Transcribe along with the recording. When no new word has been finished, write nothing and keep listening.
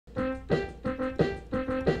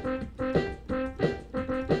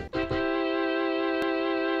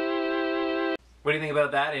do you think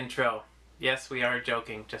about that intro? Yes, we are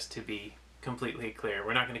joking, just to be completely clear.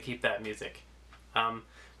 We're not going to keep that music.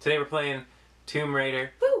 Today we're playing Tomb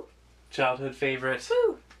Raider. Woo! Childhood favorite.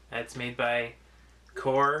 Woo! It's made by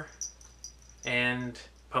Core and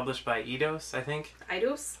published by Eidos, I think.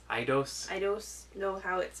 Eidos? Eidos. I don't know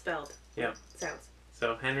how it's spelled. Yep. It sounds.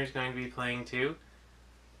 So Henry's going to be playing too.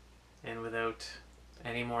 And without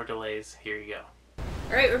any more delays, here you go.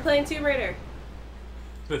 Alright, we're playing Tomb Raider.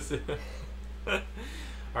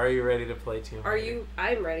 Are you ready to play Tomb Raider? Are you?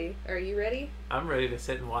 I'm ready. Are you ready? I'm ready to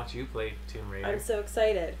sit and watch you play Tomb Raider. I'm so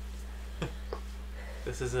excited.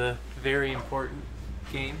 This is a very important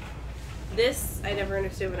game. This, I never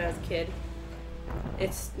understood when I was a kid.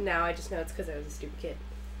 Now I just know it's because I was a stupid kid.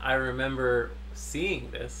 I remember seeing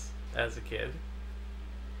this as a kid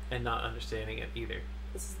and not understanding it either.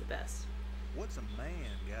 This is the best. What's a man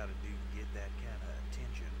got to do to get that kind of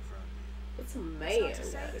attention from you? What's a It's man hard to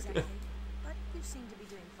say gotta do? exactly, but you seem to be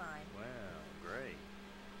doing fine. Well, great.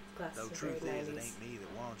 Glasses Though are truth very is, it 90s. ain't me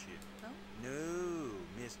that wants you. Oh? No,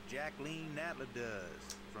 Miss Jacqueline Natla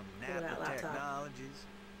does from Look at that Natla laptop. Technologies.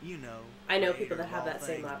 You know. I know creator people that of have all that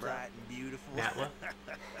same things laptop. Bright and beautiful. Natla?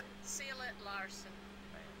 Seal it, Larson.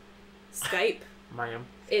 Skype Ma'am.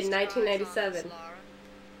 in 1997.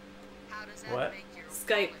 How does that What? make your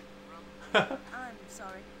Skype. wallet rumble? I'm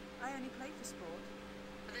sorry. I only play for sport.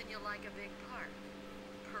 But then you'll like a big park.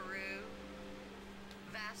 Peru.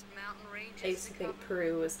 Vast mountain ranges. I used to to think cover.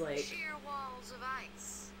 Peru was like Sheer walls of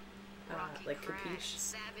ice. Rocky like crags, Capiche.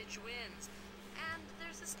 savage winds. And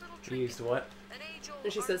there's this little You used trinket, what? an age-old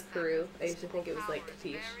When she says artifact Peru, with I used to think it was like powers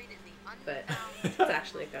Capiche, buried in the but unfound it's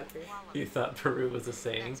actually a country. quality. You thought Peru was a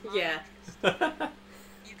saying? That's my Yeah. interest.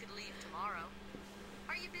 You could leave tomorrow.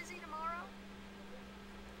 Are you busy tomorrow?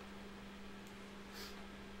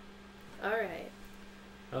 Alright.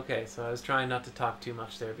 Okay, so I was trying not to talk too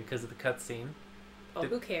much there because of the cutscene. Oh,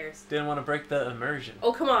 who cares? Didn't want to break the immersion.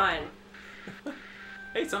 Oh, come on.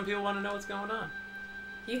 Hey, some people want to know what's going on.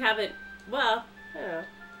 You haven't. Well, I don't know.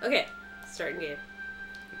 Okay, starting game.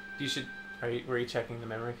 You should. Were you checking the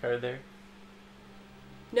memory card there?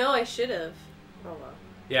 No, I should have. Oh well.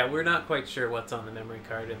 Yeah, we're not quite sure what's on the memory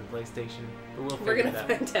card in the PlayStation, but we'll We're figure gonna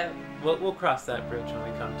that. find out. We'll cross that bridge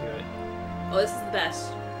when we come to it. Oh, this is the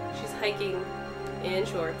best. She's hiking in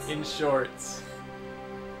shorts. In shorts.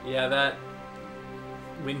 Yeah, that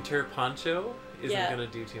winter poncho isn't Yeah. gonna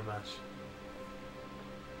do too much.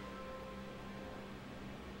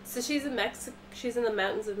 So she's in She's in the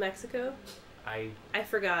mountains of Mexico. I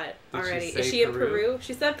forgot Did she already. say Is she in Peru? Peru?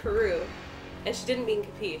 She said Peru, and she didn't mean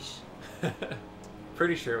Capiche.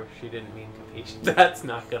 pretty sure she didn't mean Capiche. That's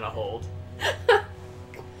not gonna hold.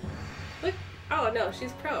 Look. Oh no,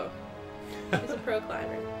 she's pro. She's a pro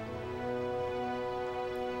climber.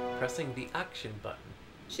 Pressing the action button.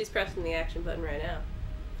 She's pressing the action button right now.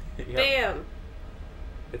 Yep. Bam!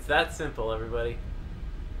 It's that simple, everybody.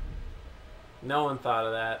 No one thought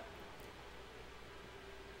of that.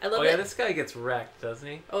 I love Oh it. yeah, this guy gets wrecked, doesn't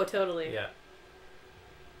he? Oh, totally. Yeah.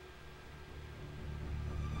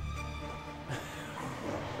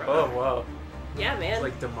 Oh, whoa. Yeah, man. It's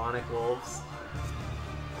like demonic wolves.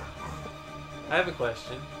 I have a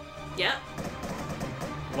question. Yeah.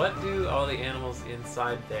 What do all the animals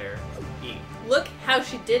inside there eat? Look how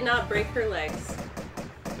she did not break her legs.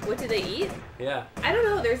 What do they eat? Yeah. I don't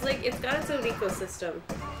know. There's like, it's got its own ecosystem.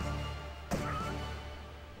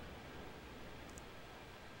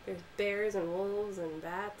 There's bears and wolves and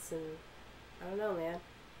bats and I don't know, man.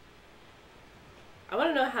 I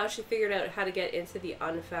want to know how she figured out how to get into the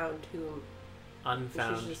unfound tomb.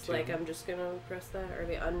 Unfound She's just tomb. like, I'm just gonna press that, or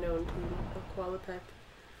the unknown tomb of Qualipec.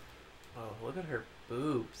 Oh, look at her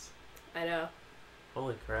boobs. I know.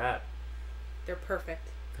 Holy crap. They're perfect.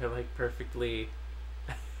 They're like perfectly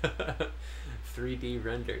 3D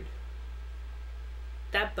rendered.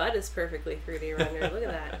 That butt is perfectly 3D rendered. Look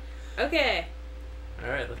at that. Okay.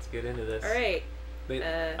 Alright, let's get into this. Alright.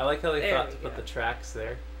 I like how they there thought we to put go. the tracks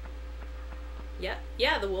there. Yeah.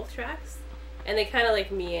 Yeah, the wolf tracks. And they kind of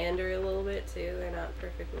like meander a little bit too. They're not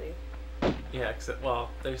perfectly. Yeah, except, well,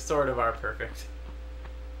 they sort of are perfect.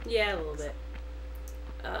 Yeah, a little bit.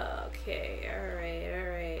 Okay.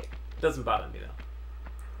 Alright. Doesn't bother me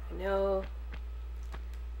though. I know.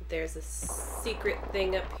 There's a secret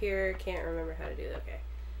thing up here. Can't remember how to do it. Okay.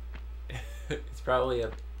 It's probably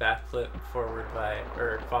a backflip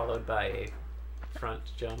followed by a front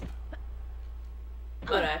jump.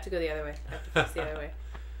 Oh no, I have to go the other way. I have to face the other way.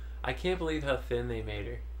 I can't believe how thin they made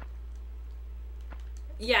her.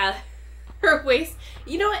 Yeah. Her waist.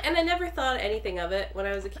 You know what? And I never thought anything of it when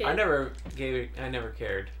I was a kid. I never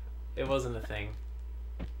cared. It wasn't a thing.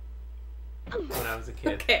 when I was a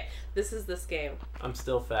kid. Okay, this is this game. I'm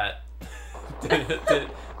still fat.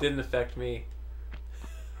 Didn't affect me.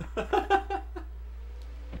 I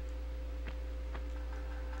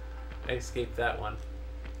escaped that one.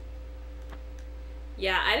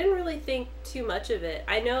 Yeah, I didn't really think too much of it.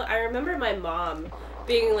 I remember my mom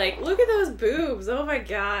being like, look at those boobs. Oh my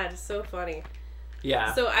god, so funny.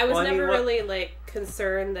 Yeah. So I was never really, like,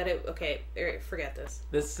 concerned that it... Okay, forget this.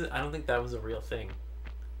 I don't think that was a real thing.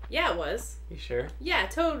 Yeah, it was. You sure? Yeah,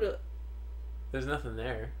 totally. There's nothing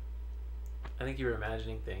there. I think you were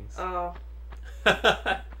imagining things. Oh.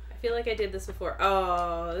 I feel like I did this before.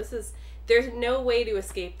 Oh, this is... There's no way to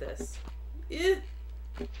escape this.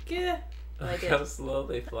 Look how slow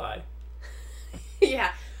they fly.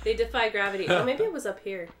 Yeah, they defy gravity. Oh, maybe it was up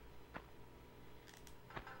here.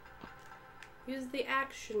 Use the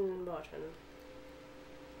action button.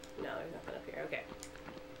 No, there's nothing up here. Okay.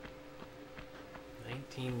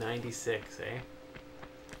 1996, eh?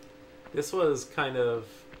 This was kind of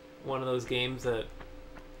one of those games that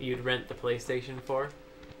you'd rent the PlayStation for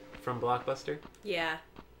from Blockbuster. Yeah.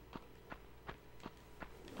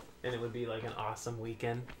 And it would be like an awesome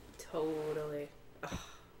weekend. Totally. Ugh.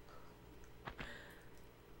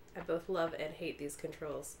 I both love and hate these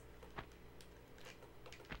controls.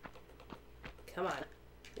 Come on,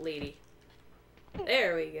 lady.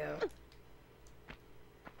 There we go.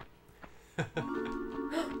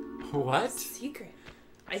 What? Secret.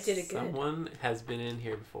 I did it good. Someone has been in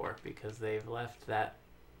here before because they've left that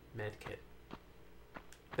med kit.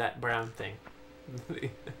 That brown thing.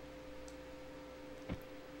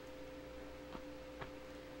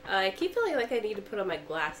 I keep feeling like I need to put on my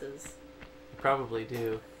glasses, You probably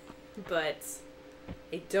do. but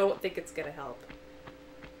I don't think it's gonna help.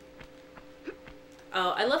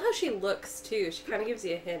 Oh, I love how she looks too. She kind of gives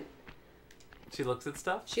you a hint. She looks at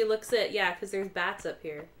stuff? She looks at, yeah, because there's bats up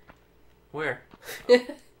here. Where?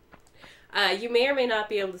 You may or may not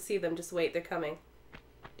be able to see them. Just wait, they're coming.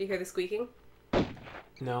 Do you hear the squeaking?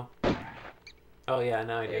 No. Oh yeah,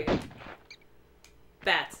 now I There you do. go.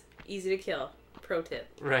 Bats. Easy to kill. Pro tip.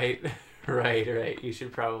 Right. Right. You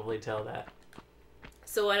should probably tell that.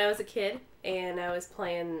 So when I was a kid and I was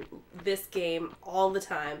playing this game all the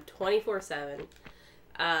time, 24/7,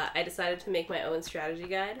 I decided to make my own strategy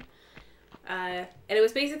guide. And it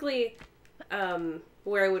was basically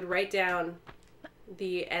where I would write down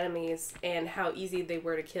the enemies and how easy they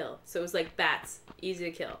were to kill. So it was like bats, easy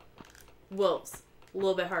to kill. Wolves, a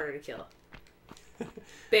little bit harder to kill.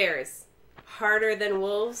 Bears, harder than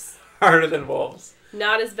wolves. Harder than wolves.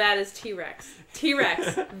 Not as bad as T-Rex.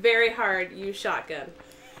 T-Rex, very hard, use shotgun.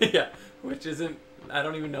 Yeah, which isn't... I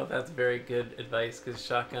don't even know if that's very good advice because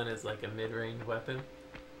shotgun is like a mid-range weapon.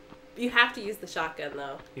 You have to use the shotgun,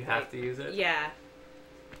 though. You have to use it? Yeah.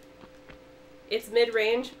 It's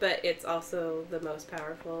mid-range, but it's also the most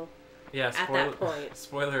powerful. Yeah, at that point.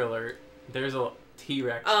 Spoiler alert, there's a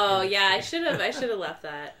T-Rex. Oh, yeah, I should have left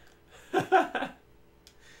that.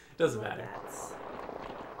 Doesn't matter. Bats.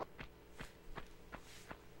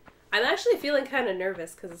 I'm actually feeling kind of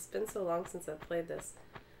nervous because it's been so long since I've played this.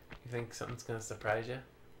 You think something's going to surprise you?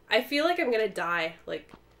 I feel like I'm going to die, like,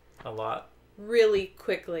 A lot? really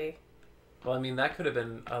quickly. Well, I mean, that could have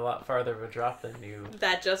been a lot farther of a drop than you...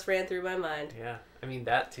 That just ran through my mind. Yeah. I mean,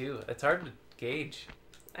 that too. It's hard to gauge.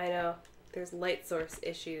 I know. There's light source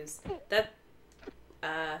issues.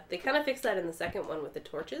 They kind of fixed that in the second one with the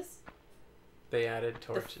torches. They added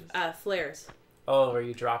torches. Flares. Oh, where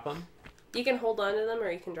you drop them? You can hold on to them or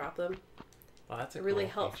you can drop them. Well, that's a It really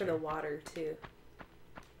cool helped for feature. the water, too.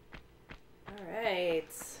 Alright.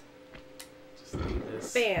 Just leave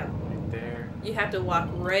this Bam. right there. You have to walk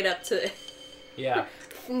right up to... Yeah.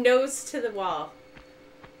 nose to the wall.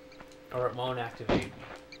 Or it won't activate.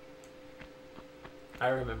 I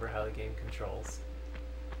remember how the game controls.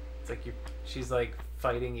 It's like she's like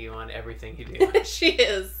fighting you on everything you do. She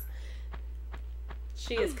is.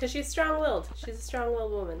 She is, because she's strong-willed. She's a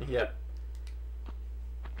strong-willed woman. Yep.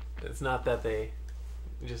 It's not that they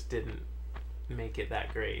just didn't make it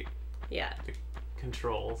that great. Yeah. The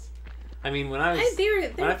controls. I mean, when I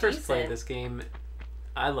first played this game,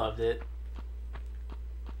 I loved it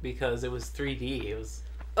because it was 3D. It was.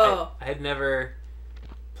 Oh. I had never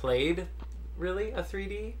played really a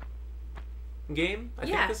 3D game. I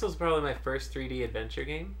think this was probably my first 3D adventure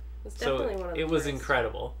game. It's definitely one of the it was first.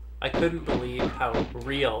 incredible. I couldn't believe how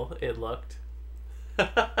real it looked.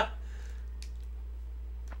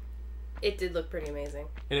 It did look pretty amazing.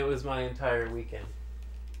 And it was my entire weekend.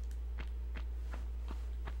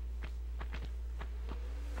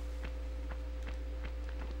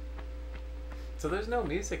 So there's no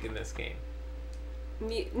music in this game.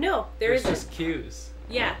 No, there There's isn't. just cues.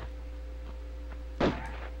 Yeah.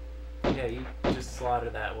 Yeah, you just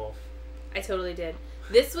slaughtered that wolf. I totally did.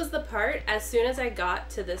 This was the part, as soon as I got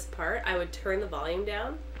to this part, I would turn the volume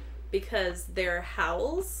down because their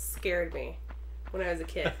howls scared me when I was a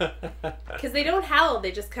kid. Because they don't howl,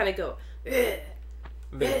 they just kind of go, "Ugh."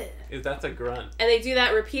 That's a grunt. And they do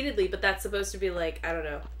that repeatedly, but that's supposed to be like, I don't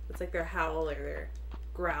know, it's like their howl or their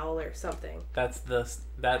growl or something. That's the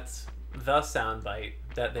sound bite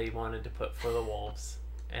that they wanted to put for the wolves,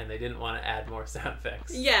 and they didn't want to add more sound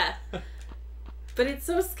effects. Yeah. But it's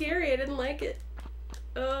so scary, I didn't like it.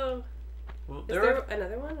 Oh. Well, Is there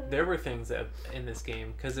another one? There were things that in this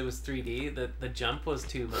game, because it was 3D, the jump was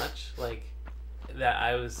too much, like, that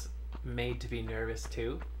I was made to be nervous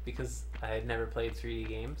too, because I had never played 3D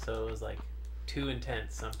games, so it was like too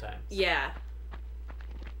intense sometimes. Yeah.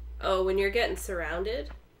 Oh, when you're getting surrounded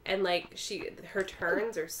and like her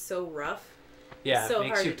turns are so rough. Yeah, so it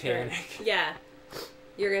makes hard you to turn. panic. Yeah.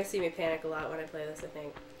 You're gonna see me panic a lot when I play this, I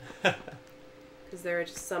think. Because there are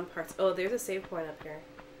just some parts. Oh, there's a save point up here.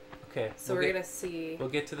 Okay. So we're gonna see. We'll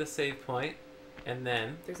get to the save point, and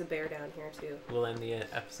then there's a bear down here too. We'll end the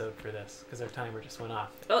episode for this because our timer just went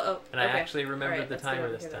off. Oh. And okay. I actually remembered the Let's go timer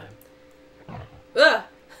over this here time. Ugh!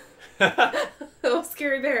 Oh,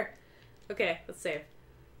 scary bear. Okay, let's save.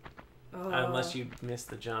 Oh. Unless you missed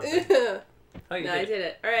the jump. Oh, you no, I did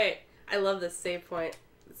it. All right. I love this save point.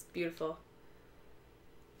 It's beautiful.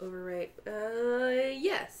 Overwrite.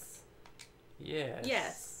 Yes. Yes.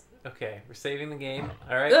 Yes. Okay, we're saving the game.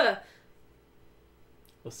 All right. Ugh.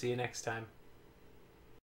 We'll see you next time.